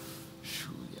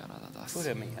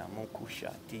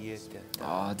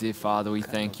 Oh, dear Father, we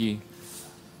thank you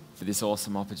for this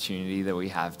awesome opportunity that we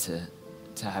have to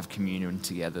have communion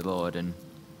together, Lord. And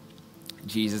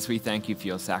Jesus, we thank you for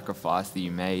your sacrifice that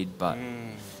you made. But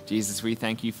Jesus, we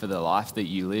thank you for the life that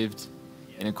you lived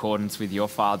in accordance with your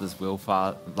Father's will,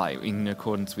 in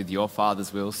accordance with your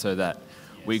Father's will, so that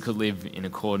we could live in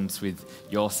accordance with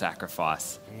your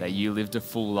sacrifice, that you lived a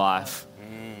full life,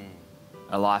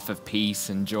 a life of peace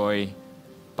and joy,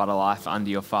 but a life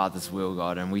under your Father's will,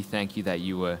 God. And we thank you that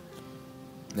you were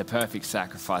the perfect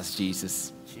sacrifice,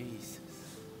 Jesus.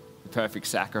 The perfect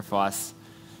sacrifice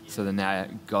so that now,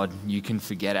 God, you can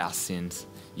forget our sins.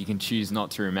 You can choose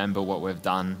not to remember what we've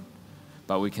done,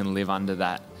 but we can live under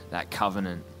that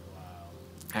covenant,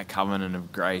 that covenant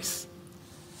of grace.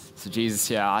 So Jesus,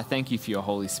 I thank you for your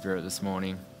Holy Spirit this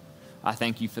morning. I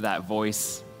thank you for that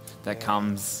voice that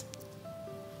comes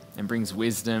and brings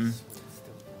wisdom.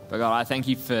 But God, I thank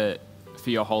you for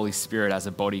your Holy Spirit as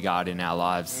a bodyguard in our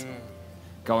lives,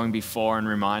 going before and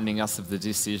reminding us of the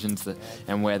decisions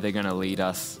and where they're going to lead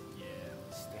us.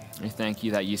 We thank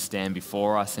you that you stand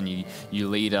before us and you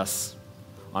lead us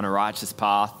on a righteous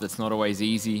path that's not always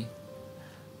easy,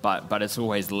 but it's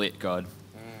always lit, God.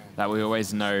 That we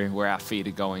always know where our feet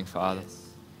are going, Father.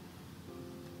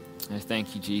 And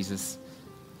thank you, Jesus.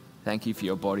 Thank you for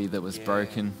your body that was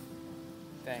broken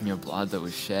and your blood that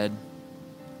was shed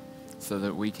so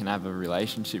that we can have a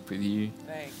relationship with you,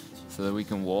 so that we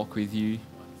can walk with you,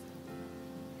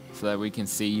 so that we can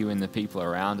see you in the people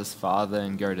around us, Father,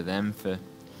 and go to them for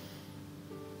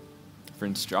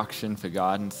instruction, for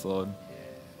guidance, Lord.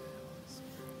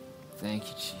 Thank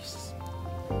you, Jesus.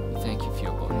 We thank you for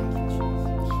your body.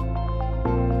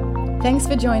 Thanks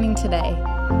for joining today.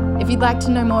 If you'd like to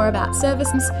know more about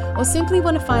services or simply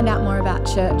want to find out more about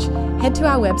church, head to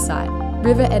our website,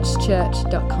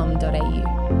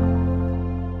 riveredgechurch.com.au.